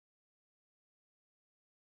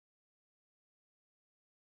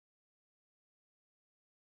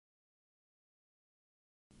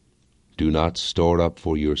Do not store up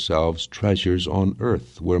for yourselves treasures on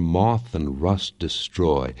earth, where moth and rust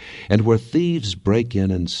destroy, and where thieves break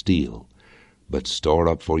in and steal. But store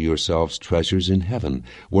up for yourselves treasures in heaven,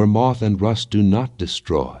 where moth and rust do not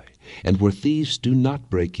destroy, and where thieves do not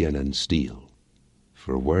break in and steal.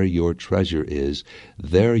 For where your treasure is,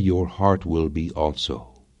 there your heart will be also.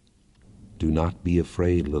 Do not be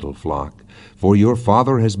afraid, little flock, for your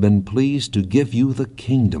Father has been pleased to give you the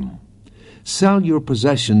kingdom. Sell your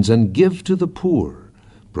possessions and give to the poor.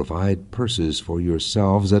 Provide purses for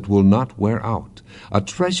yourselves that will not wear out, a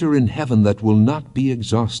treasure in heaven that will not be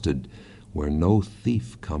exhausted, where no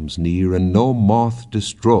thief comes near and no moth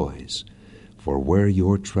destroys. For where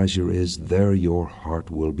your treasure is, there your heart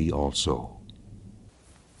will be also.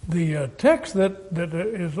 The text that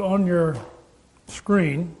is on your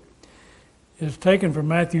screen is taken from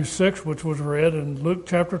Matthew 6, which was read, and Luke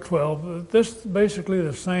chapter 12. This is basically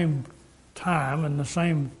the same time and the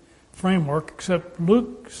same framework, except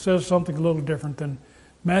Luke says something a little different than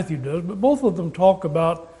Matthew does. But both of them talk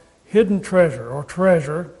about hidden treasure or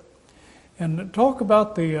treasure, and talk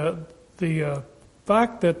about the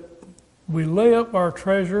fact that we lay up our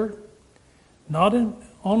treasure not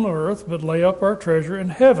on the earth, but lay up our treasure in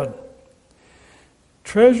heaven.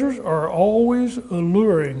 Treasures are always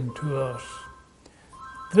alluring to us.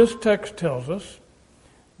 This text tells us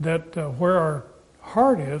that where our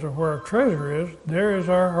heart is, or where our treasure is, there is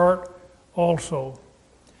our heart also.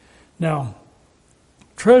 Now,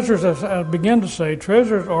 treasures, as I begin to say,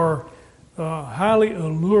 treasures are highly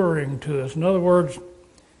alluring to us. In other words,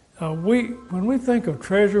 when we think of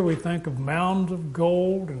treasure, we think of mounds of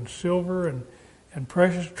gold and silver and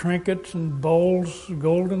precious trinkets and bowls,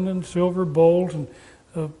 golden and silver bowls, and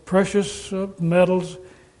precious metals,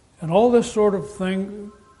 and all this sort of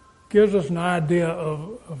thing gives us an idea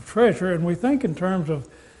of treasure, and we think in terms of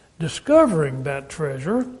discovering that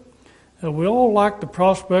treasure. We all like the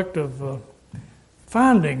prospect of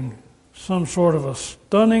finding some sort of a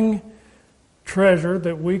stunning treasure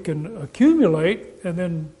that we can accumulate and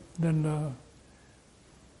then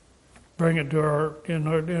bring it to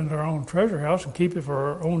into our own treasure house and keep it for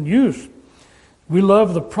our own use. We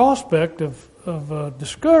love the prospect of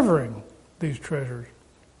discovering these treasures.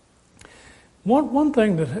 One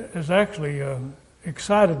thing that has actually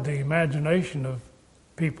excited the imagination of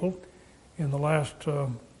people in the last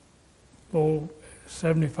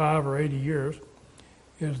 75 or 80 years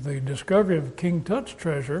is the discovery of King Tut's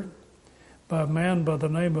treasure by a man by the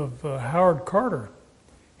name of Howard Carter.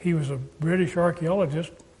 He was a British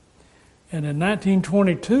archaeologist, and in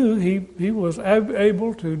 1922 he was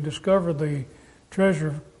able to discover the treasure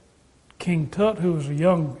of King Tut, who was a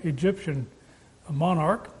young Egyptian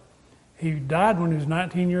monarch. He died when he was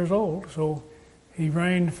 19 years old, so he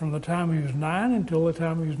reigned from the time he was 9 until the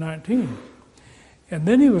time he was 19. And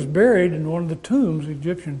then he was buried in one of the tombs,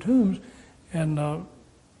 Egyptian tombs, and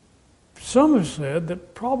some have said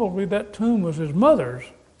that probably that tomb was his mother's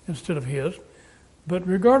instead of his. But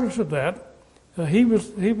regardless of that,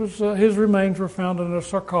 his remains were found in a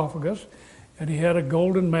sarcophagus, and he had a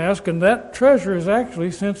golden mask, and that treasure is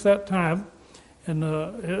actually, since that time, and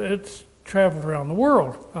it's traveled around the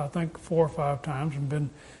world, I think 4 or 5 times,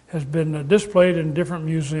 and has been displayed in different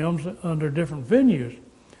museums under different venues.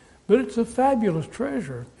 But it's a fabulous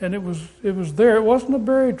treasure, and it was there. It wasn't a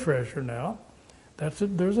buried treasure. Now,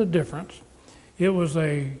 there's a difference. It was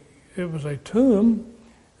a tomb,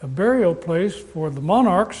 a burial place for the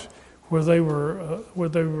monarchs, where they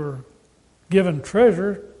were given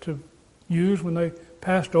treasure to use when they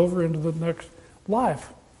passed over into the next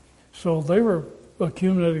life. So they were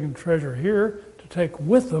accumulating treasure here to take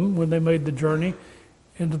with them when they made the journey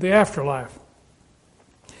into the afterlife.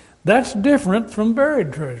 That's different from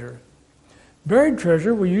buried treasure. Buried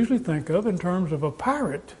treasure we usually think of in terms of a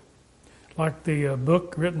pirate, like the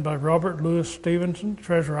book written by Robert Louis Stevenson,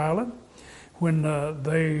 Treasure Island, when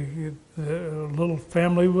the little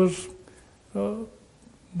family was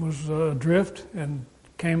adrift and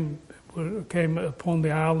came upon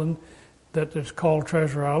the island that is called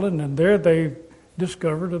Treasure Island, and there they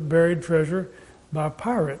discovered a buried treasure by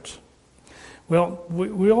pirates. Well,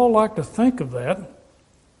 we all like to think of that,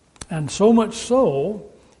 and so much so,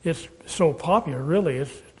 it's so popular, really,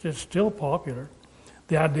 it's still popular.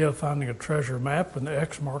 The idea of finding a treasure map and the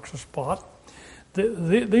X marks a spot.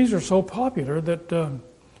 These are so popular that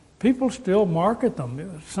people still market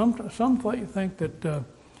them. Some think that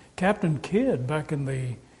Captain Kidd, back in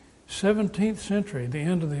the 17th century, the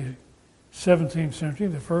end of the 17th century,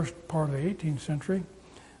 the first part of the 18th century,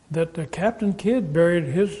 that Captain Kidd buried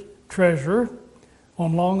his treasure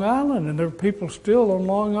on Long Island, and there are people still on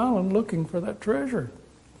Long Island looking for that treasure.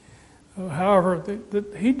 However,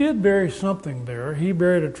 he did bury something there. He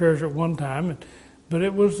buried a treasure at one time, but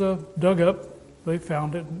it was dug up. They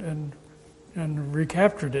found it and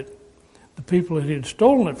recaptured it, the people that he had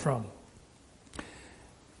stolen it from.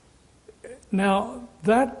 Now,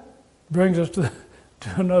 that brings us to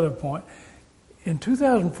another point. In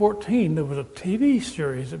 2014, there was a TV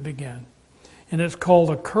series that began, and it's called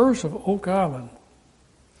The Curse of Oak Island.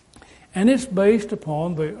 And it's based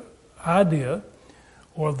upon the idea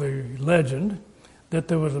or the legend that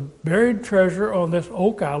there was a buried treasure on this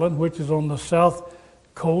Oak Island, which is on the south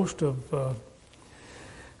coast of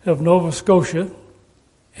Nova Scotia.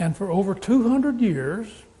 And for over 200 years,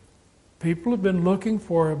 people have been looking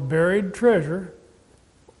for a buried treasure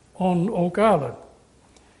on Oak Island.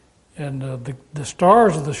 And the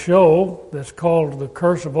stars of the show that's called The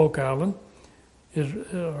Curse of Oak Island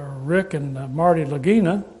are Rick and Marty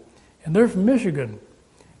Lagina, and they're from Michigan.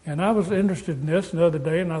 And I was interested in this the other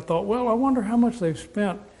day, and I thought, well, I wonder how much they've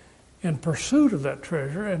spent in pursuit of that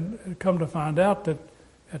treasure, and come to find out that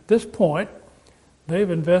at this point, they've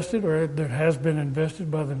invested, or there has been invested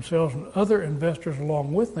by themselves and other investors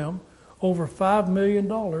along with them, over $5 million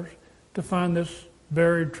to find this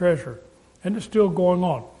buried treasure. And it's still going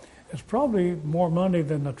on. It's probably more money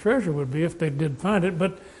than the treasure would be if they did find it,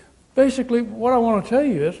 but basically what I want to tell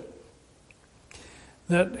you is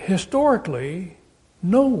that historically,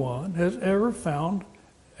 no one has ever found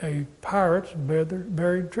a pirate's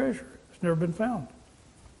buried treasure. It's never been found.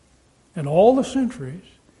 In all the centuries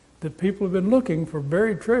that people have been looking for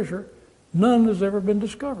buried treasure, none has ever been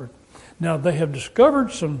discovered. Now, they have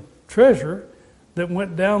discovered some treasure that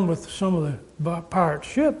went down with some of the pirate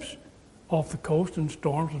ships off the coast in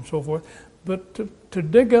storms and so forth, but to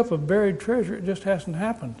dig up a buried treasure, it just hasn't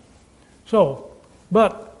happened. So,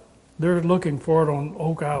 but they're looking for it on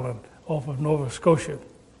Oak Island off of Nova Scotia.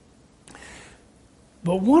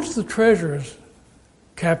 But once the treasure is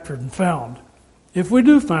captured and found, if we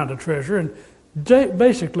do find a treasure, and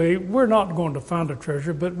basically we're not going to find a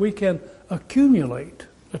treasure, but we can accumulate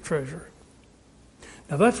a treasure.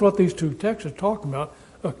 Now that's what these two texts are talking about,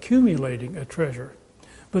 accumulating a treasure.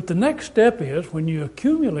 But the next step is, when you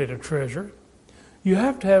accumulate a treasure, you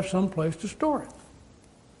have to have some place to store it.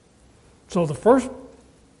 So the first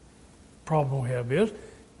problem we have is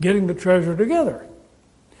getting the treasure together.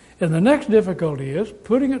 And the next difficulty is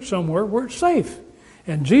putting it somewhere where it's safe.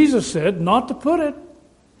 And Jesus said not to put it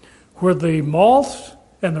where the moths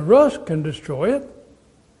and the rust can destroy it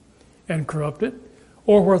and corrupt it,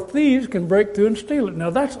 or where thieves can break through and steal it. Now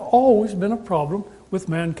that's always been a problem with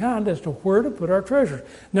mankind as to where to put our treasures.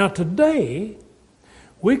 Now today,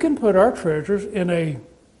 we can put our treasures in a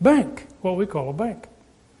bank, what we call a bank,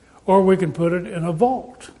 or we can put it in a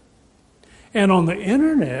vault. And on the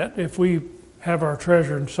internet, if we have our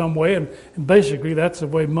treasure in some way, and basically that's the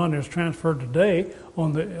way money is transferred today,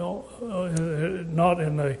 on the not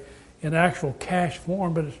in actual cash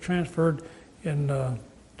form, but it's transferred in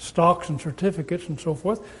stocks and certificates and so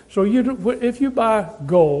forth. So if you buy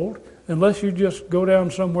gold, unless you just go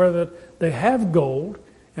down somewhere that they have gold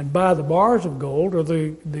and buy the bars of gold or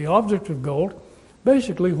the object of gold,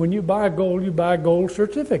 basically when you buy gold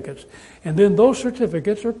certificates. And then those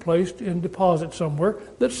certificates are placed in deposit somewhere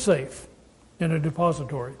that's safe, in a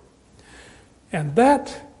depository. And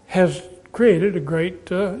that has created a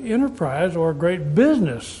great enterprise or a great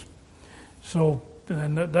business. So,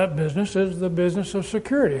 and that business is the business of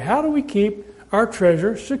security. How do we keep our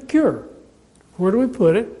treasure secure? Where do we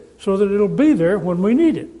put it so that it'll be there when we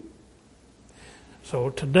need it?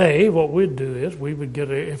 So today, what we'd do is we would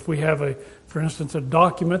get if we have for instance, a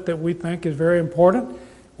document that we think is very important,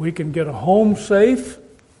 we can get a home safe,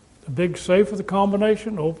 a big safe with a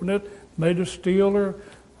combination, open it, made of steel or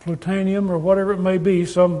plutonium or whatever it may be,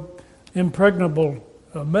 some impregnable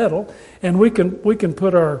metal, and we can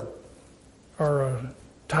put our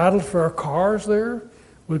titles for our cars there.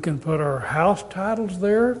 We can put our house titles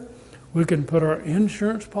there. We can put our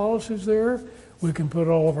insurance policies there. We can put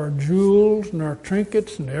all of our jewels and our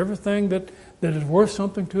trinkets and everything that is worth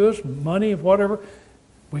something to us, money, whatever.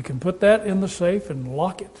 We can put that in the safe and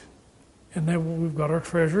lock it. And then we've got our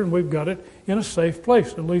treasure and we've got it in a safe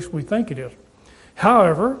place. At least we think it is.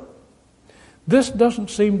 However, this doesn't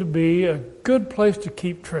seem to be a good place to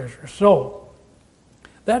keep treasure. So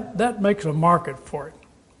that makes a market for it.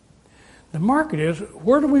 The market is,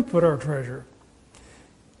 where do we put our treasure?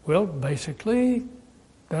 Well, basically,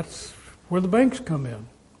 that's where the banks come in.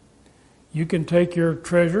 You can take your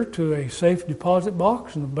treasure to a safe deposit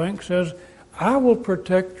box, and the bank says, I will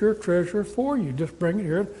protect your treasure for you. Just bring it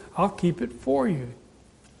here. I'll keep it for you.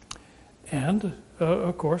 And,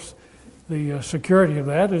 of course, the security of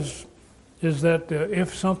that is is that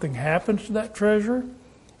if something happens to that treasure,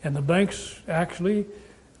 and the banks actually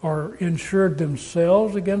are insured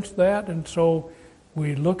themselves against that, and so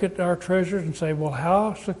we look at our treasures and say, well,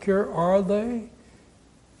 how secure are they?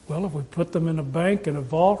 Well, if we put them in a bank, in a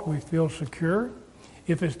vault, we feel secure.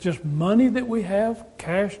 If it's just money that we have,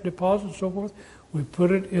 cash deposits, so forth, we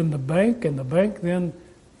put it in the bank, and the bank then,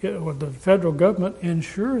 the federal government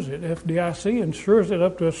insures it. FDIC insures it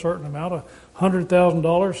up to a certain amount,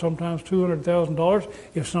 $100,000, sometimes $200,000.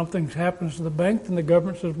 If something happens to the bank, then the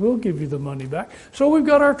government says, we'll give you the money back. So we've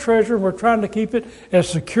got our treasure, and we're trying to keep it as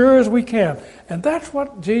secure as we can. And that's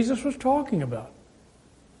what Jesus was talking about.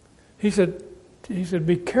 He said,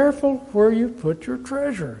 be careful where you put your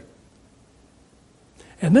treasure.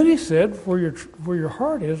 And then he said, where your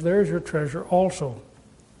heart is, there is your treasure also.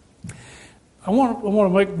 I want to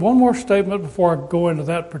make one more statement before I go into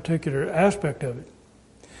that particular aspect of it.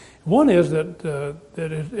 One is that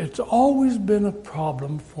it's always been a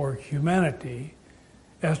problem for humanity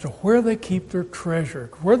as to where they keep their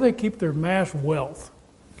treasure, where they keep their mass wealth.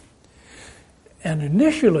 And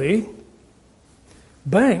initially,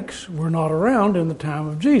 banks were not around in the time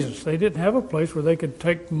of Jesus. They didn't have a place where they could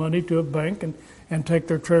take money to a bank and take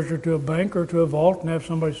their treasure to a bank or to a vault and have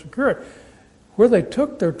somebody secure it. Where they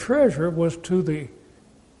took their treasure was to the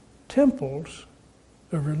temples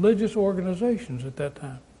of religious organizations at that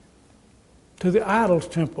time, to the idol's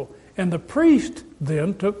temple. And the priest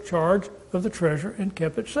then took charge of the treasure and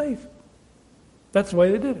kept it safe. That's the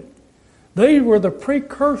way they did it. They were the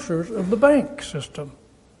precursors of the bank system.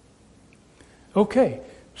 Okay,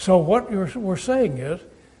 so what we're saying is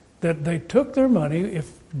that they took their money.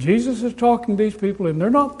 If Jesus is talking to these people and they're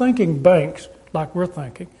not thinking banks like we're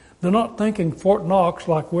thinking, they're not thinking Fort Knox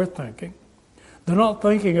like we're thinking, they're not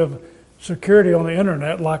thinking of security on the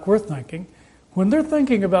internet like we're thinking. When they're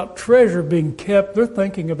thinking about treasure being kept, they're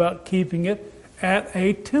thinking about keeping it at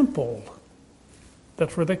a temple.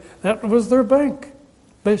 That was their bank,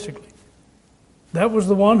 basically. That was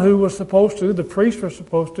the one who was supposed to, the priests were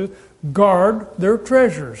supposed to, guard their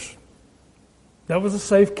treasures. That was the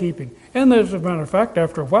safekeeping. And as a matter of fact,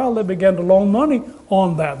 after a while, they began to loan money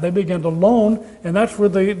on that. They began to loan, and that's where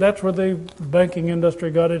the banking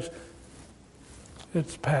industry got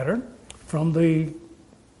its pattern from the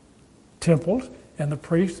temples, and the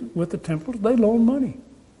priests with the temples, they loan money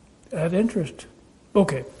at interest.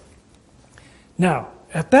 Okay. Now,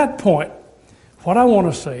 at that point, what I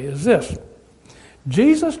want to say is this.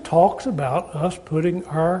 Jesus talks about us putting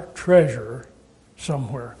our treasure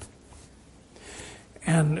somewhere.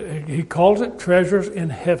 And he calls it treasures in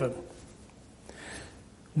heaven.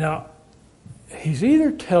 Now, he's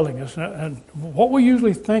either telling us, and what we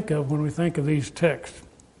usually think of when we think of these texts,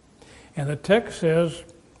 and the text says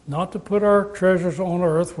not to put our treasures on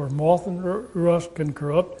earth where moth and rust can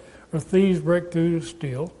corrupt or thieves break through to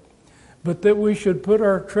steal, but that we should put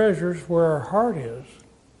our treasures where our heart is.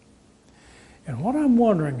 And what I'm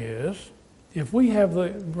wondering is, if we have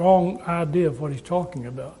the wrong idea of what he's talking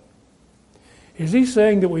about, is he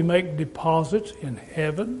saying that we make deposits in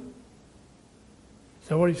heaven? Is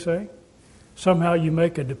that what he's saying? Somehow you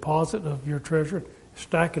make a deposit of your treasure,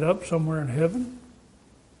 stack it up somewhere in heaven?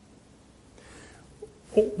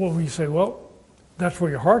 Well, we say, well, that's where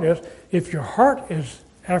your heart is. If your heart is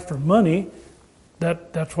after money,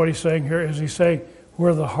 that's what he's saying here. Is he saying,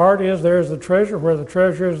 where the heart is, there's the treasure. Where the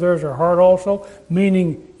treasure is, there's your heart also.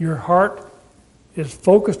 Meaning your heart is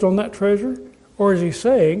focused on that treasure? Or is he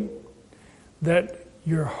saying that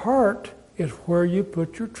your heart is where you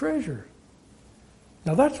put your treasure?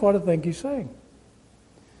 Now that's what I think he's saying.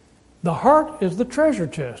 The heart is the treasure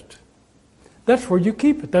chest. That's where you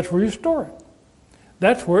keep it. That's where you store it.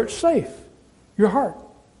 That's where it's safe. Your heart.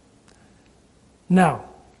 Now,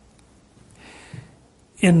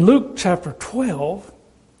 in Luke chapter 12,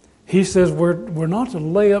 he says we're not to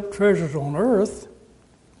lay up treasures on earth,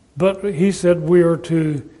 but he said we are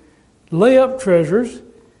to lay up treasures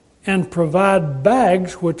and provide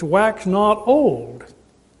bags which wax not old,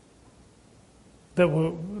 that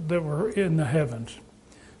were in the heavens.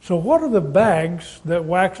 So what are the bags that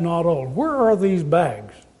wax not old? Where are these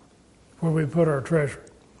bags where we put our treasure?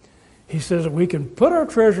 He says that we can put our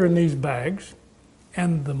treasure in these bags,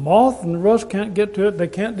 and the moth and the rust can't get to it, they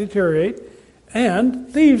can't deteriorate, and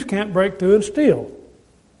thieves can't break through and steal.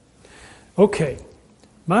 Okay,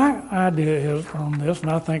 my idea is on this,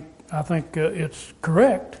 and I think it's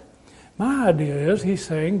correct. My idea is he's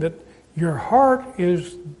saying that your heart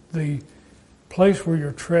is the place where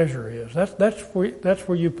your treasure is. That's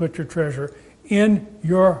where you put your treasure, in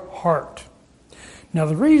your heart. Now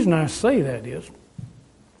the reason I say that is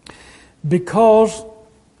because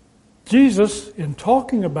Jesus, in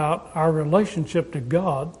talking about our relationship to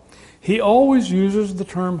God, he always uses the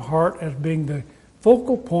term heart as being the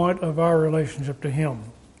focal point of our relationship to him.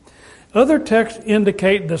 Other texts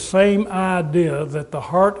indicate the same idea, that the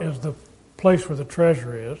heart is the place where the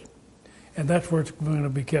treasure is, and that's where it's going to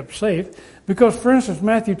be kept safe. Because, for instance,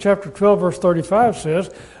 Matthew chapter 12, verse 35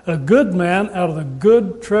 says, a good man out of the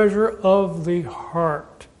good treasure of the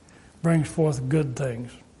heart brings forth good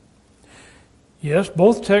things. Yes,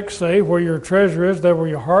 both texts say, where your treasure is, there will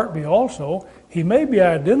your heart be also. He may be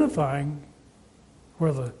identifying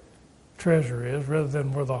where the treasure is rather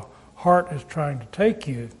than where the heart is trying to take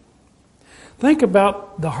you. Think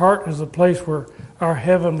about the heart as the place where our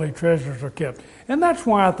heavenly treasures are kept. And that's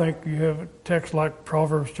why I think you have a text like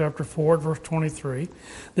Proverbs chapter 4, verse 23,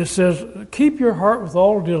 that says, keep your heart with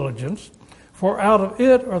all diligence, for out of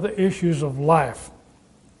it are the issues of life.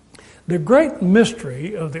 The great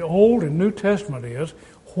mystery of the Old and New Testament is,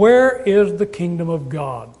 where is the kingdom of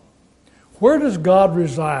God? Where does God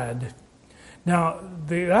reside? Now,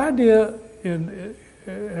 the idea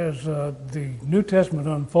as the New Testament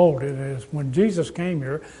unfolded, is when Jesus came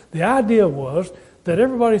here, the idea was that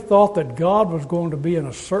everybody thought that God was going to be in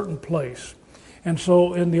a certain place. And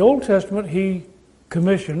so in the Old Testament, he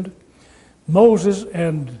commissioned Moses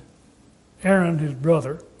and Aaron, his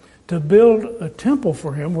brother, to build a temple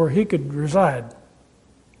for him where he could reside.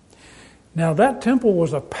 Now that temple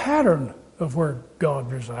was a pattern of where God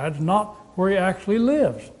resides, not where he actually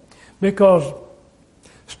lives. Because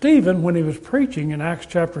Stephen, when he was preaching in Acts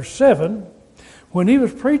chapter 7, when he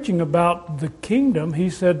was preaching about the kingdom, he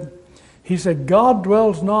said, God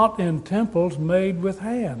dwells not in temples made with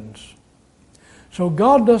hands. So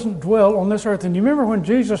God doesn't dwell on this earth. And you remember when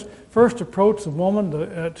Jesus first approached the woman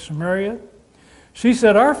at Samaria? She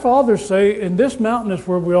said, our fathers say, in this mountain is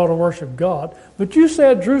where we ought to worship God. But you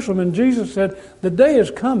say at Jerusalem, and Jesus said, the day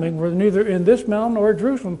is coming where neither in this mountain nor at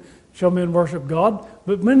Jerusalem shall men worship God,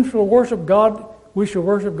 but men shall worship God. We shall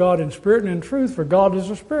worship God in spirit and in truth, for God is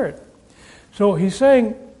a spirit. So he's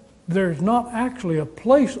saying there's not actually a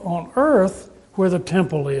place on earth where the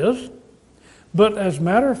temple is, but as a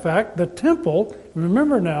matter of fact, the temple,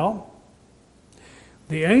 remember now,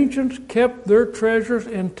 the ancients kept their treasures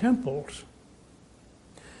in temples.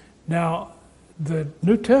 Now, the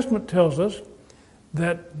New Testament tells us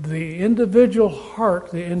that the individual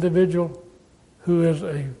heart, the individual who is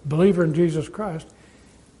a believer in Jesus Christ,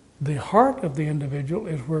 the heart of the individual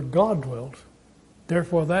is where God dwells.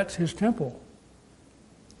 Therefore, that's his temple.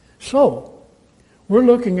 So, we're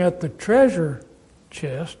looking at the treasure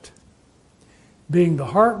chest being the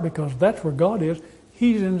heart because that's where God is.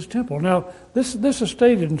 He's in his temple. Now, this is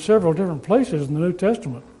stated in several different places in the New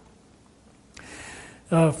Testament.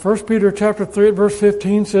 1 Peter chapter 3 at verse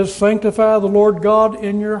 15 says, sanctify the Lord God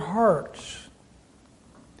in your hearts.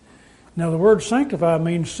 Now, the word sanctify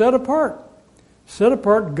means set apart. Set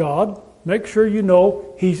apart God. Make sure you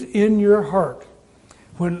know he's in your heart.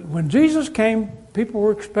 When Jesus came, people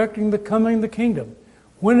were expecting the coming of the kingdom.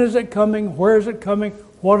 When is it coming? Where is it coming?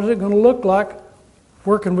 What is it going to look like?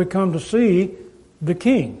 Where can we come to see the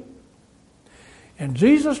king? And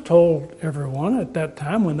Jesus told everyone at that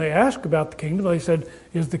time, when they asked about the kingdom, they said,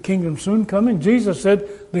 is the kingdom soon coming? Jesus said,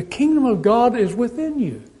 the kingdom of God is within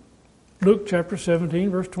you. Luke chapter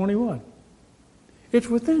 17, verse 21. It's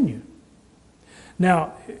within you.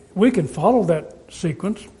 Now, we can follow that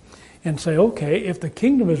sequence and say, okay, if the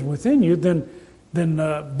kingdom is within you,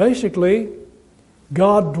 then basically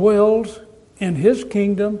God dwells in his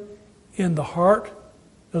kingdom in the heart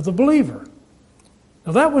of the believer.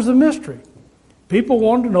 Now, that was the mystery. People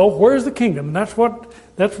wanted to know, where's the kingdom? And that's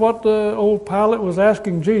what old Pilate was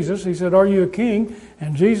asking Jesus. He said, are you a king?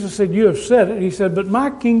 And Jesus said, you have said it. He said, but my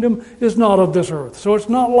kingdom is not of this earth. So it's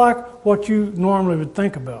not like what you normally would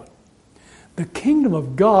think about. The kingdom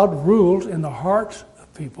of God rules in the hearts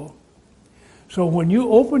of people. So when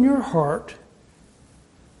you open your heart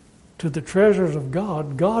to the treasures of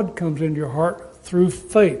God, God comes into your heart through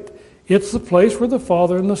faith. It's the place where the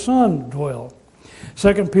Father and the Son dwell.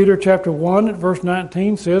 2 Peter chapter 1 at verse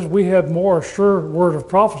 19 says, we have more sure word of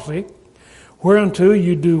prophecy, whereunto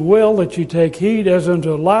you do well that you take heed as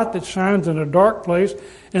unto a light that shines in a dark place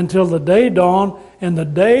until the day dawn and the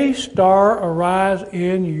day star arise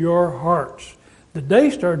in your hearts. The day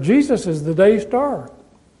star, Jesus is the day star.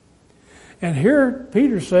 And here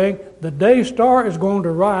Peter's saying the day star is going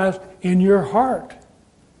to rise in your heart.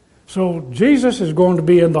 So Jesus is going to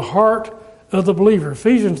be in the heart of the believer.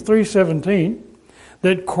 Ephesians 3:17,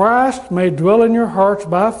 that Christ may dwell in your hearts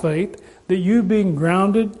by faith, that you being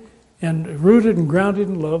grounded and rooted and grounded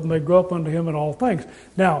in love may grow up unto him in all things.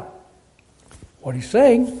 Now, what he's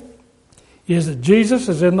saying is that Jesus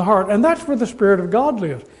is in the heart. And that's where the Spirit of God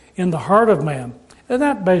lives, in the heart of man. And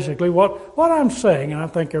that basically what I'm saying, and I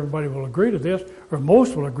think everybody will agree to this, or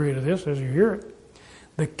most will agree to this as you hear it.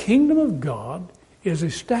 The kingdom of God is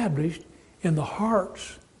established in the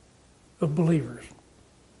hearts of believers.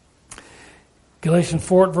 Galatians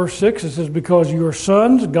 4 verse 6, it says, because you are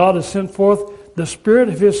sons, God has sent forth the Spirit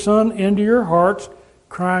of His Son into your hearts,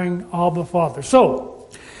 crying, Abba, Father. So,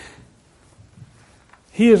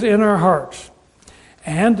 He is in our hearts.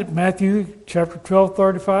 And Matthew chapter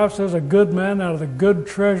 12:35 says, a good man out of the good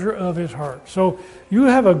treasure of his heart. So, you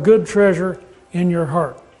have a good treasure in your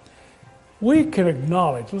heart. We can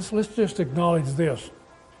acknowledge, let's just acknowledge this,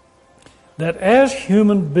 that as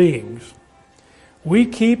human beings, we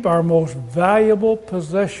keep our most valuable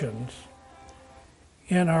possessions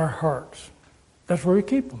in our hearts. That's where we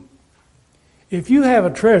keep them. If you have a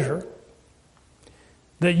treasure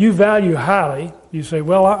that you value highly, you say,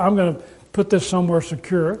 well, I'm going to put this somewhere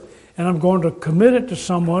secure, and I'm going to commit it to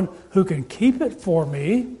someone who can keep it for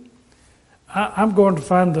me. I'm going to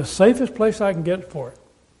find the safest place I can get for it.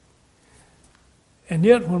 And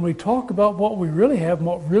yet, when we talk about what we really have and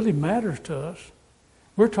what really matters to us,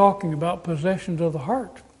 we're talking about possessions of the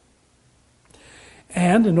heart.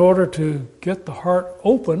 And in order to get the heart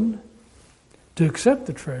open to accept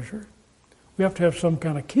the treasure, we have to have some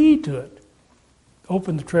kind of key to it.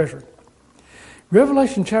 Open the treasure.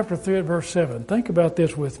 Revelation chapter 3 verse 7. Think about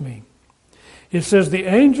this with me. It says, the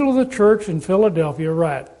angel of the church in Philadelphia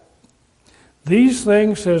write, these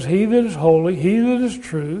things says he that is holy, he that is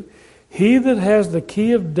true, he that has the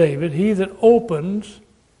key of David, he that opens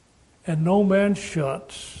and no man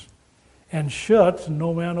shuts, and shuts and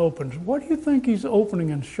no man opens. What do you think he's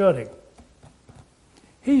opening and shutting?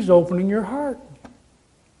 He's opening your heart.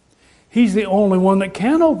 He's the only one that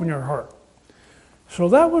can open your heart. So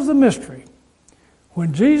that was the mystery.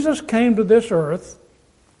 When Jesus came to this earth,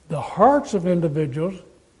 the hearts of individuals,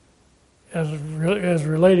 as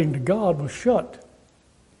relating to God, was shut.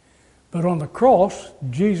 But on the cross,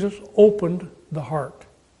 Jesus opened the heart.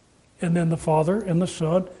 And then the Father and the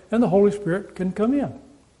Son and the Holy Spirit can come in.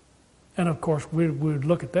 And of course, we would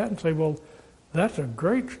look at that and say, well, those are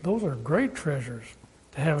great treasures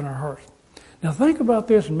to have in our hearts. Now think about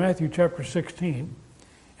this in Matthew chapter 16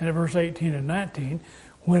 and at verse 18 and 19.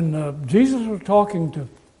 When Jesus was talking to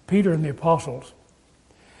Peter and the apostles,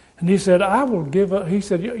 and he said,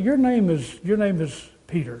 your name is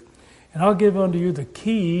Peter, and I'll give unto you the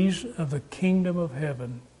keys of the kingdom of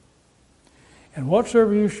heaven. And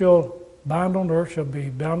whatsoever you shall bind on earth shall be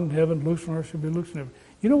bound in heaven, loose on earth shall be loosed in heaven.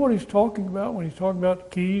 You know what he's talking about when he's talking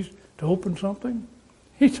about keys to open something?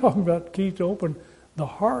 He's talking about keys to open the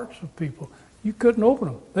hearts of people. You couldn't open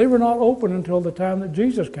them. They were not open until the time that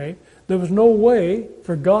Jesus came. There was no way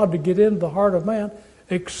for God to get into the heart of man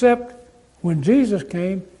except when Jesus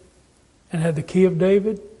came and had the key of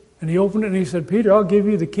David, and he opened it and he said, Peter, I'll give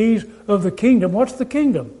you the keys of the kingdom. What's the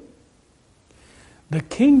kingdom? The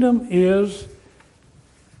kingdom is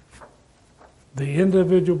the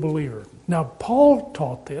individual believer. Now, Paul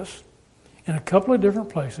taught this in a couple of different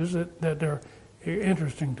places that are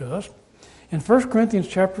interesting to us. In 1 Corinthians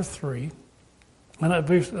chapter 3, and I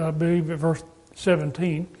believe at verse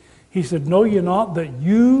 17, he said, know ye not that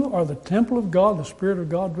you are the temple of God, the Spirit of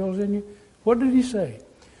God dwells in you? What did he say?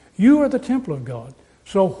 You are the temple of God.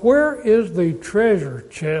 So where is the treasure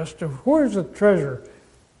chest, or where is the treasure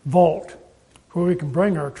vault where we can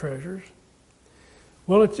bring our treasures?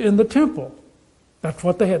 Well, it's in the temple. That's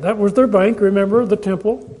what they had. That was their bank, remember, the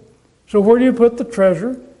temple. So where do you put the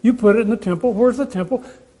treasure? You put it in the temple. Where's the temple?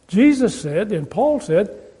 Jesus said, and Paul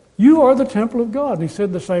said, you are the temple of God. And he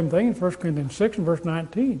said the same thing in 1 Corinthians 6 and verse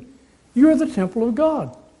 19. You are the temple of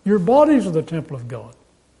God. Your bodies are the temple of God.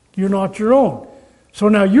 You're not your own. So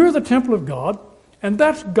now you're the temple of God, and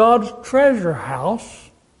that's God's treasure house.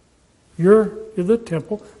 You're the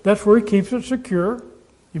temple. That's where he keeps it secure.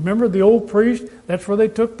 You remember the old priest? That's where they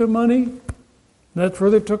took the money. That's where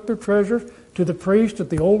they took their treasures to the priest at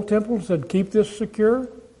the old temple and said, keep this secure.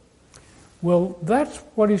 Well, that's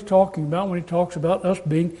what he's talking about when he talks about us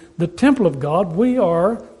being the temple of God. We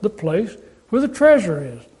are the place where the treasure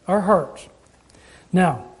is, our hearts.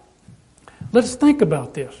 Now, let's think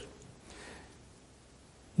about this.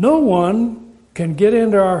 No one can get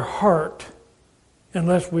into our heart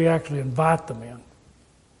unless we actually invite them in.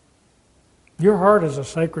 Your heart is a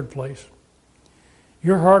sacred place.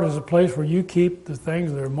 Your heart is a place where you keep the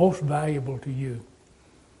things that are most valuable to you.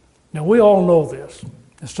 Now, we all know this.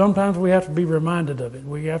 And sometimes we have to be reminded of it.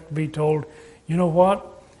 We have to be told, you know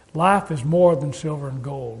what? Life is more than silver and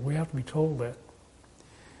gold. We have to be told that.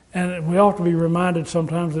 And we ought to be reminded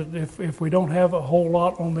sometimes that if we don't have a whole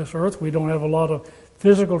lot on this earth, we don't have a lot of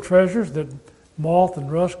physical treasures that moth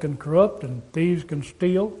and rust can corrupt and thieves can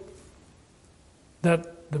steal,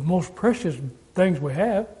 that the most precious things we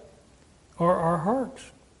have are our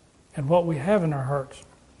hearts and what we have in our hearts.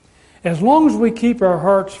 As long as we keep our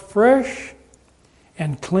hearts fresh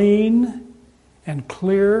and clean and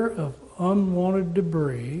clear of unwanted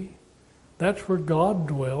debris, that's where God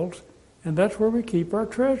dwells, and that's where we keep our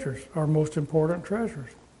treasures, our most important treasures.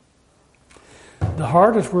 The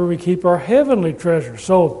heart is where we keep our heavenly treasures.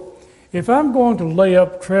 So if I'm going to lay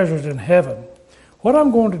up treasures in heaven, what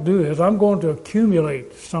I'm going to do is I'm going to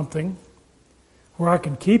accumulate something where I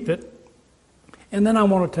can keep it, and then I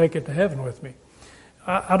want to take it to heaven with me.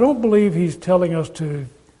 I don't believe he's telling us to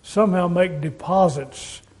somehow make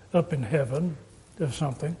deposits up in heaven of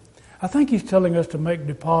something. I think he's telling us to make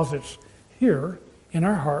deposits here in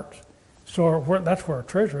our hearts. So that's where our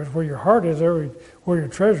treasure is. Where your heart is, where your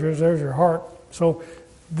treasure is, there's your heart. So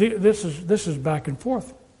this is back and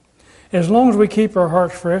forth. As long as we keep our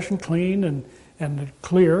hearts fresh and clean and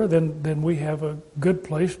clear, then we have a good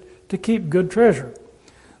place to keep good treasure.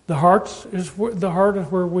 The heart is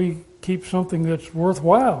where we keep something that's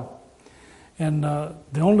worthwhile. And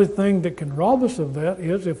the only thing that can rob us of that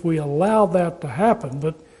is if we allow that to happen.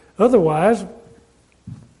 But otherwise,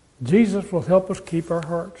 Jesus will help us keep our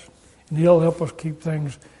hearts. And he'll help us keep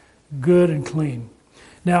things good and clean.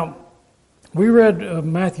 Now, we read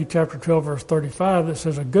Matthew chapter 12, verse 35 that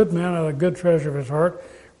says, a good man out of the good treasure of his heart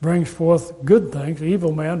brings forth good things. The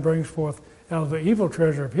evil man brings forth out of the evil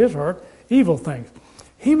treasure of his heart evil things.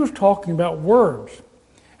 He was talking about words.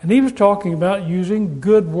 And he was talking about using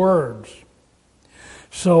good words.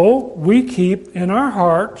 So we keep in our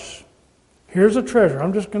hearts, here's a treasure.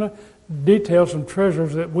 I'm just going to detail some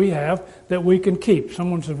treasures that we have that we can keep.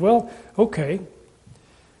 Someone said, well, okay,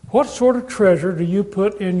 what sort of treasure do you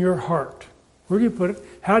put in your heart? Where do you put it?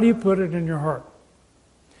 How do you put it in your heart?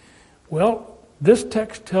 Well, this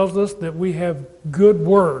text tells us that we have good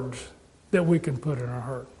words that we can put in our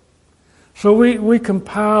heart. So we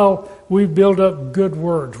build up good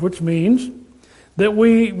words, which means that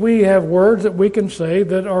we have words that we can say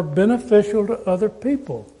that are beneficial to other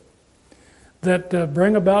people, that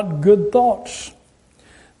bring about good thoughts,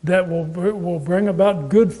 that will bring about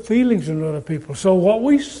good feelings in other people. So what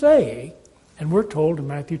we say, and we're told in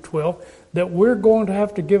Matthew 12, that we're going to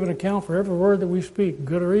have to give an account for every word that we speak,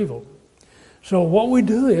 good or evil. So what we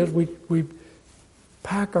do is we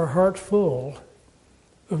pack our hearts full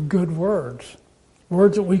of good words,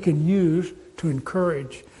 words that we can use to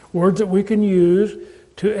encourage, words that we can use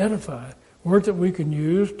to edify, words that we can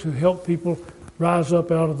use to help people rise up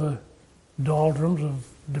out of the doldrums of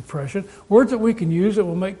depression, words that we can use that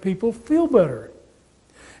will make people feel better.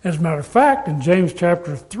 As a matter of fact, in James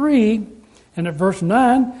chapter 3 and at verse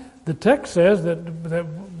 9, the text says that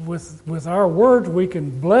with our words we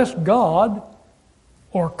can bless God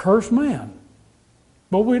or curse man.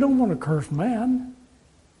 But we don't want to curse man.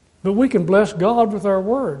 But we can bless God with our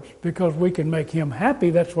words because we can make him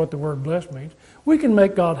happy. That's what the word bless means. We can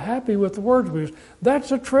make God happy with the words we use.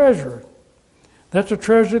 That's a treasure. That's a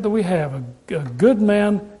treasure that we have. A good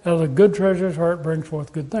man out of the good treasure of his heart brings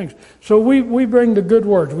forth good things. So we bring the good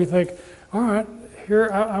words. We think, all right, here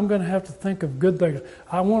I'm going to have to think of good things.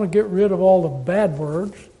 I want to get rid of all the bad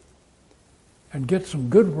words and get some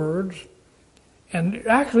good words and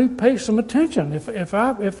actually pay some attention.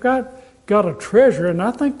 If God got a treasure, and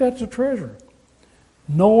I think that's a treasure,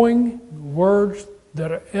 knowing words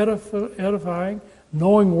that are edifying,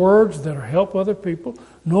 knowing words that help other people,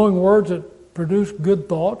 knowing words that produce good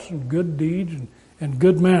thoughts and good deeds and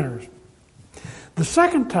good manners. The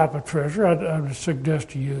second type of treasure I would suggest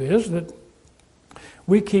to you is that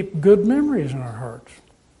we keep good memories in our hearts.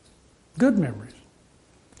 Good memories.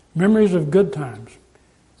 Memories of good times.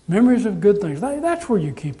 Memories of good things. That's where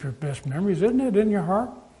you keep your best memories, isn't it, in your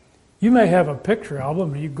heart? You may have a picture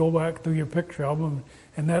album, and you go back through your picture album,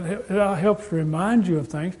 and that helps remind you of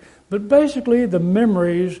things. But basically, the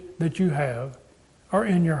memories that you have are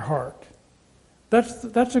in your heart.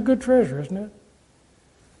 That's a good treasure, isn't it?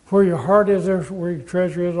 Where your heart is, there's where your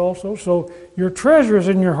treasure is also. So your treasure is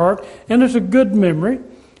in your heart, and it's a good memory.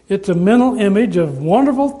 It's a mental image of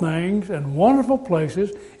wonderful things and wonderful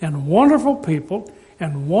places and wonderful people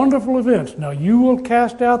and wonderful events. Now, you will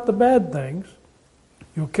cast out the bad things.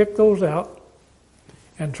 You'll kick those out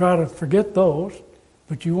and try to forget those,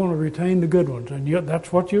 but you want to retain the good ones, and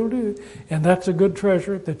that's what you'll do. And that's a good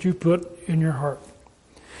treasure that you put in your heart.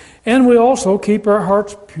 And we also keep our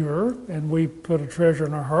hearts pure, and we put a treasure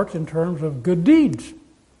in our hearts in terms of good deeds.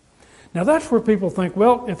 Now that's where people think,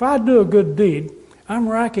 well, if I do a good deed, I'm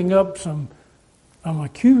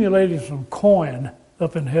accumulating some coin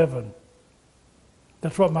up in heaven.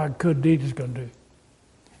 That's what my good deed is going to do.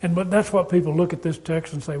 But that's what people look at this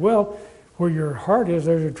text and say, well, where your heart is,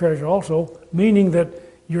 there's your treasure also, meaning that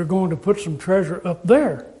you're going to put some treasure up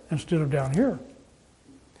there instead of down here.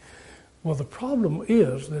 Well, the problem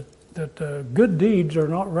is that good deeds are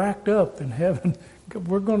not racked up in heaven.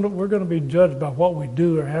 We're going to be judged by what we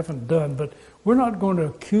do or haven't done, but we're not going to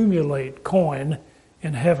accumulate coin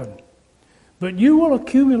in heaven. But you will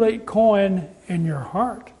accumulate coin in your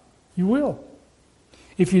heart. You will,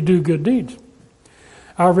 if you do good deeds.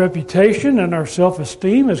 Our reputation and our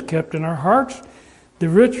self-esteem is kept in our hearts. The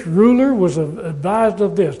rich ruler was advised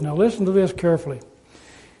of this. Now listen to this carefully.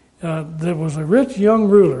 There was a rich young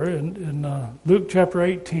ruler in Luke chapter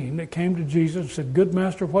 18 that came to Jesus and said, "Good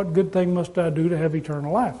master, what good thing must I do to have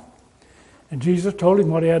eternal life?" And Jesus told him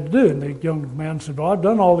what he had to do. And the young man said, "Well, I've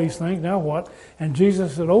done all these things, now what?" And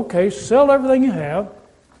Jesus said, "Okay, sell everything you have,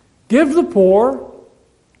 give to the poor,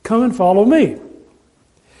 come and follow me."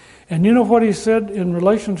 And you know what he said in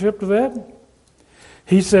relationship to that?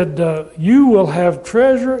 He said, "You will have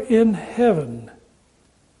treasure in heaven.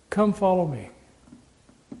 Come follow me."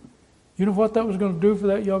 You know what that was going to do for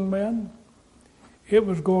that young man? It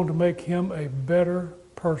was going to make him a better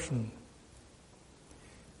person.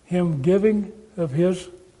 Him giving of his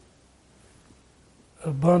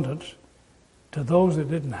abundance to those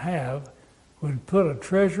that didn't have would put a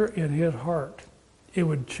treasure in his heart. It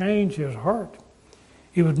would change his heart.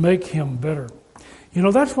 It would make him better. You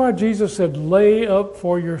know, that's why Jesus said, "Lay up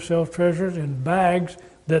for yourself treasures in bags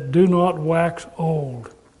that do not wax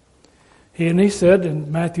old." And he said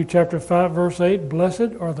in Matthew chapter 5, verse 8,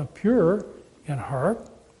 "Blessed are the pure in heart."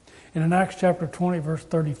 And in Acts chapter 20, verse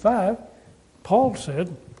 35, Paul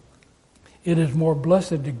said, "It is more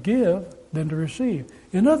blessed to give than to receive."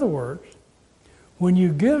 In other words, when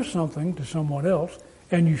you give something to someone else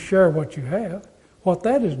and you share what you have, what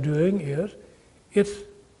that is doing is it's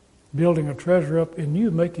building a treasure up in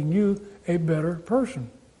you, making you a better person.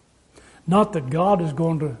 Not that God is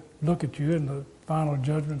going to look at you in the final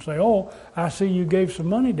judgment and say, "Oh, I see you gave some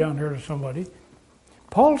money down here to somebody."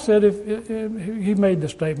 Paul said, he made the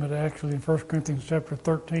statement actually in 1 Corinthians chapter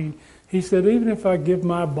 13. He said, "Even if I give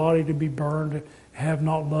my body to be burned, have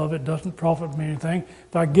not love, it doesn't profit me anything.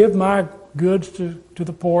 If I give my goods to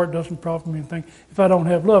the poor, it doesn't profit me anything. If I don't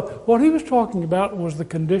have love." What he was talking about was the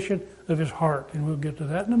condition of his heart, and we'll get to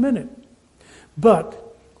that in a minute.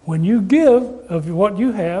 But when you give of what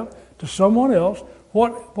you have to someone else,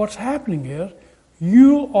 what's happening is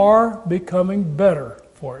you are becoming better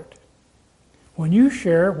for it. When you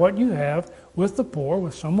share what you have with the poor,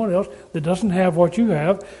 with someone else that doesn't have what you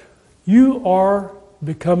have, you are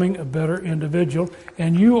becoming a better individual,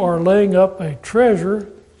 and you are laying up a treasure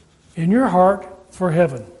in your heart for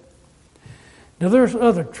heaven. Now there's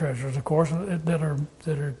other treasures, of course, that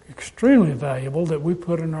are extremely valuable that we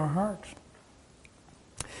put in our hearts.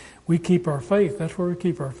 We keep our faith. That's where we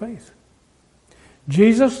keep our faith.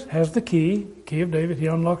 Jesus has the key of David. He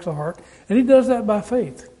unlocks the heart, and he does that by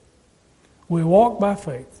faith. We walk by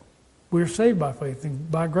faith. We're saved by faith.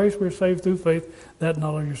 And by grace we're saved through faith, that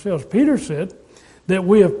not of yourselves. Peter said that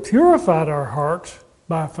we have purified our hearts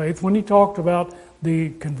by faith when he talked about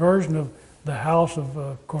the conversion of the house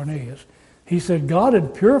of Cornelius. He said God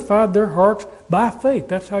had purified their hearts by faith.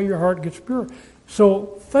 That's how your heart gets pure.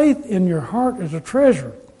 So faith in your heart is a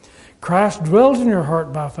treasure. Christ dwells in your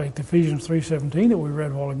heart by faith, Ephesians 3:17 that we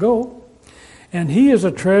read a while ago. And he is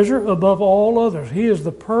a treasure above all others. He is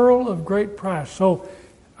the pearl of great price. So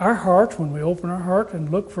our hearts, when we open our heart and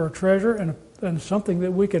look for a treasure and something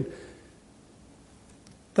that we can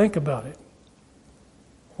think about it,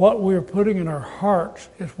 what we're putting in our hearts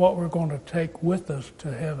is what we're going to take with us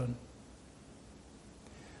to heaven.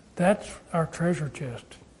 That's our treasure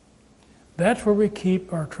chest. That's where we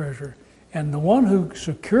keep our treasure. And the one who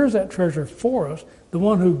secures that treasure for us, the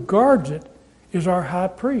one who guards it, is our high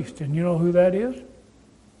priest. And you know who that is?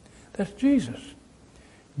 That's Jesus.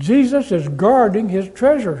 Jesus is guarding his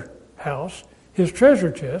treasure house, his treasure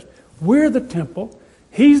chest. We're the temple.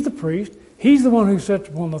 He's the priest. He's the one who sits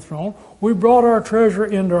upon the throne. We brought our treasure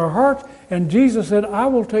into our hearts, and Jesus said,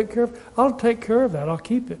 I'll take care of that. I'll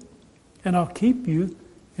keep it. And I'll keep you,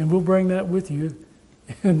 and we'll bring that with you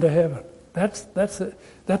into heaven. That's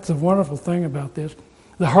the wonderful thing about this.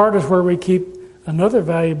 The heart is where we keep another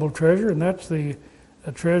valuable treasure, and that's a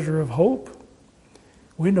treasure of hope.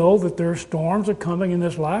 We know that there are storms that are coming in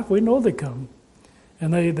this life. We know they come.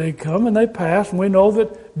 And they come and they pass, and we know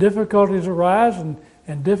that difficulties arise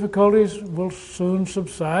and difficulties will soon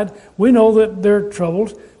subside. We know that there are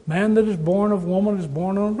troubles. Man that is born of woman is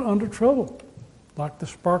born under trouble. like the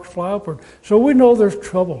sparks fly upward. So we know there's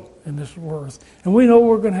trouble in this earth, and we know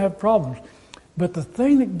we're going to have problems. But the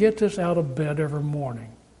thing that gets us out of bed every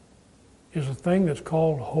morning is a thing that's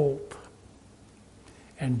called hope.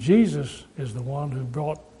 And Jesus is the one who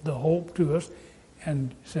brought the hope to us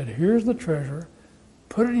and said, here's the treasure,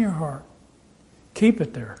 put it in your heart, keep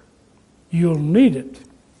it there. You'll need it.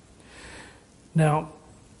 Now,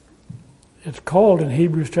 it's called in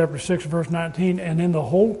Hebrews chapter 6, verse 19, and in the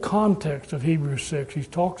whole context of Hebrews 6, he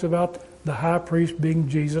talks about the high priest being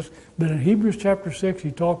Jesus, but in Hebrews chapter 6,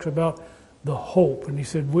 he talks about the hope, and he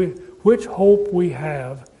said, which hope we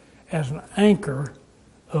have as an anchor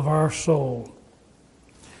of our soul.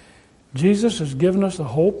 Jesus has given us the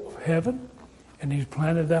hope of heaven, and he's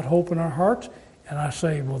planted that hope in our hearts, and I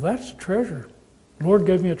say, well, that's a treasure. The Lord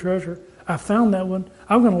gave me a treasure. I found that one.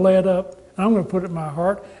 I'm going to lay it up, and I'm going to put it in my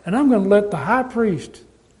heart, and I'm going to let the high priest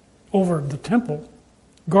over the temple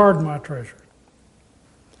guard my treasure.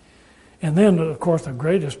 And then, of course, the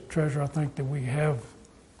greatest treasure I think that we have,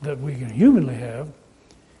 that we can humanly have,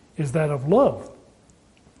 is that of love.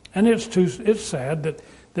 And it's sad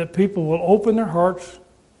that people will open their hearts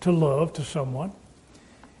to love to someone,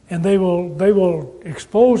 and they will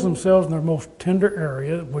expose themselves in their most tender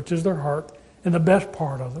area, which is their heart, and the best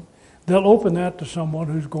part of them. They'll open that to someone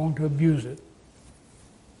who's going to abuse it.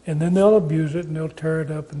 And then they'll abuse it, and they'll tear it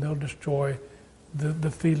up, and they'll destroy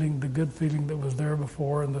the feeling, the good feeling that was there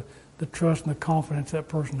before, and the trust and the confidence that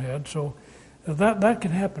person had. So that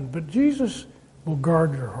can happen. But Jesus will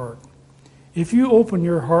guard your heart. If you open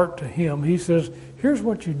your heart to him, he says, here's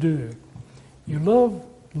what you do. You love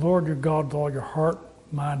the Lord your God with all your heart,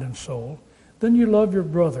 mind, and soul. Then you love your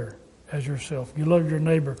brother as yourself. You love your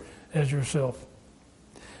neighbor as yourself.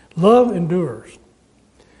 Love endures.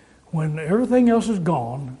 When everything else is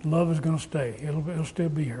gone, love is going to stay. It'll still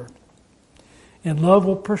be here. And love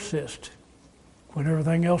will persist when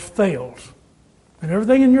everything else fails. When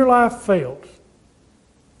everything in your life fails,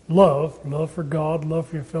 love for God, love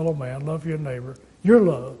for your fellow man, love for your neighbor, your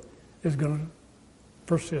love is going to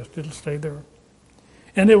persist. It'll stay there.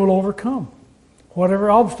 And it will overcome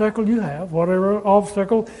whatever obstacle you have, whatever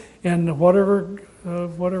obstacle and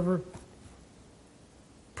whatever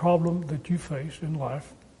problem that you face in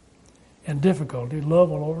life and difficulty, love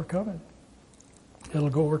will overcome it. It'll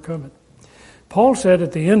go overcome it. Paul said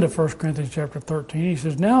at the end of 1 Corinthians chapter 13, he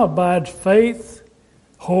says, now abides faith,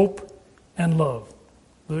 hope, and love.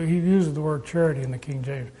 He uses the word charity in the King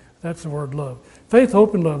James. That's the word love. Faith,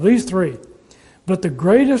 hope, and love. These three. But the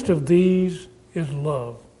greatest of these is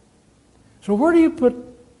love. So where do you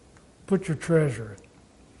put your treasure?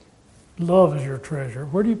 Love is your treasure.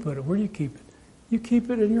 Where do you put it? Where do you keep it? You keep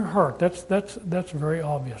it in your heart. That's very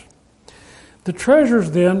obvious. The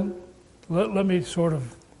treasures then, let me sort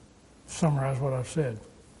of summarize what I've said.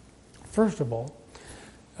 First of all,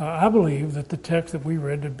 I believe that the text that we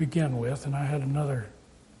read to begin with, and I had another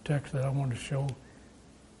text that I wanted to show.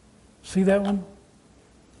 See that one?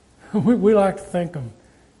 We like to think of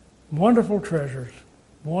wonderful treasures,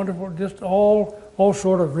 wonderful, just all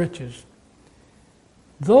sort of riches.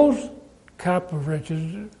 Those type of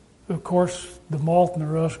riches, of course, the moth and the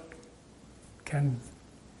rust can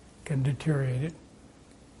deteriorate it,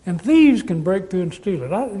 and thieves can break through and steal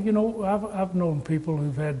it. I've known people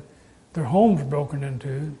who've had their homes broken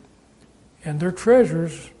into, and their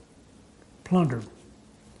treasures plundered.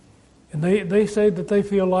 And they say that they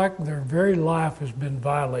feel like their very life has been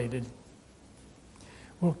violated.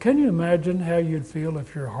 Well, can you imagine how you'd feel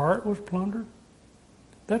if your heart was plundered?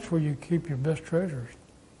 That's where you keep your best treasures.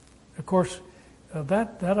 Of course,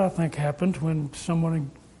 that I think happens when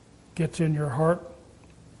someone gets in your heart.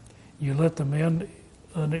 You let them in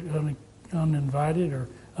uninvited or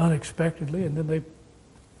unexpectedly, and then they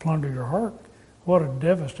plunder your heart. What a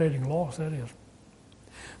devastating loss that is.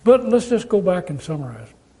 But let's just go back and summarize.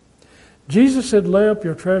 Jesus said, lay up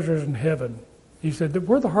your treasures in heaven. He said that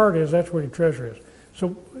where the heart is, that's where your treasure is.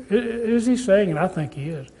 So is he saying, and I think he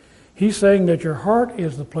is, he's saying that your heart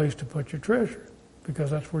is the place to put your treasure,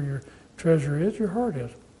 because that's where your treasure is, your heart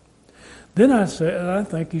is. Then I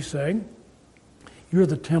think he's saying, you're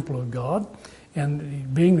the temple of God,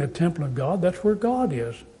 and being the temple of God, that's where God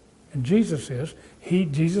is. And Jesus is.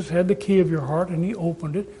 Jesus had the key of your heart, and he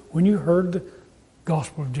opened it when you heard the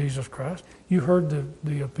gospel of Jesus Christ. You heard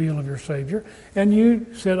the appeal of your Savior, and you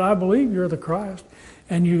said, I believe you're the Christ.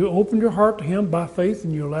 And you opened your heart to him by faith,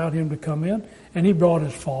 and you allowed him to come in. And he brought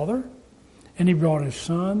his Father, and he brought his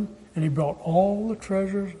Son, and he brought all the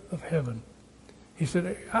treasures of heaven. He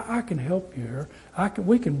said, I can help you here.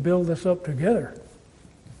 We can build this up together,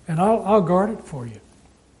 and I'll guard it for you.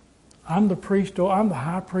 I'm the priest. I'm the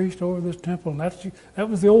high priest over this temple, and that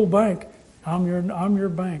was the old bank. I'm your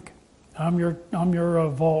bank. I'm your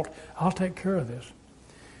vault. I'll take care of this.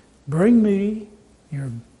 Bring me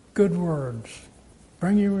your good words.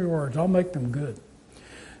 Bring me your words. I'll make them good.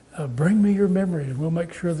 Bring me your memories. We'll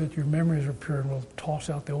make sure that your memories are pure, and we'll toss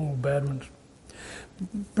out the old bad ones.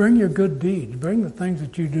 Bring your good deeds. Bring the things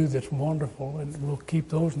that you do that's wonderful, and we'll keep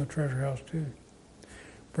those in the treasure house too.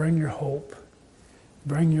 Bring your hope.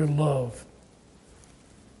 Bring your love.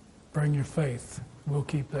 Bring your faith. We'll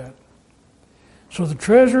keep that. So the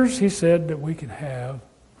treasures, he said, that we can have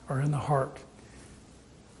are in the heart.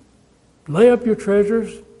 Lay up your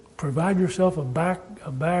treasures. Provide yourself a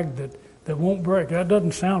bag that won't break. That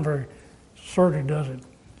doesn't sound very sturdy, does it?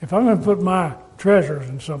 If I'm going to put my treasures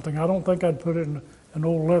in something, I don't think I'd put it in an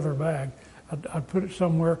old leather bag. I'd put it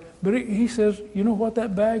somewhere. But he says, you know what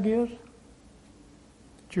that bag is?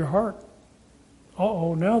 It's your heart.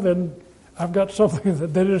 Now then, I've got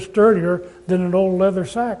something that is sturdier than an old leather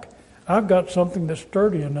sack. I've got something that's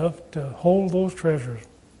sturdy enough to hold those treasures.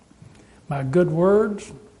 My good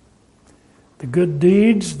words, the good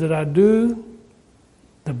deeds that I do,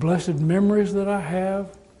 the blessed memories that I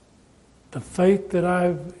have, the faith that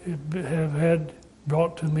I have had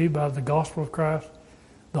brought to me by the gospel of Christ,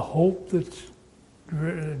 the hope that's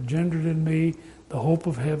gendered in me, the hope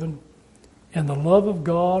of heaven, and the love of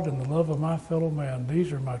God and the love of my fellow man.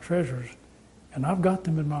 These are my treasures, and I've got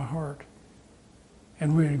them in my heart.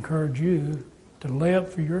 And we encourage you to lay up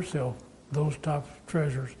for yourself those types of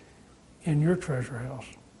treasures in your treasure house.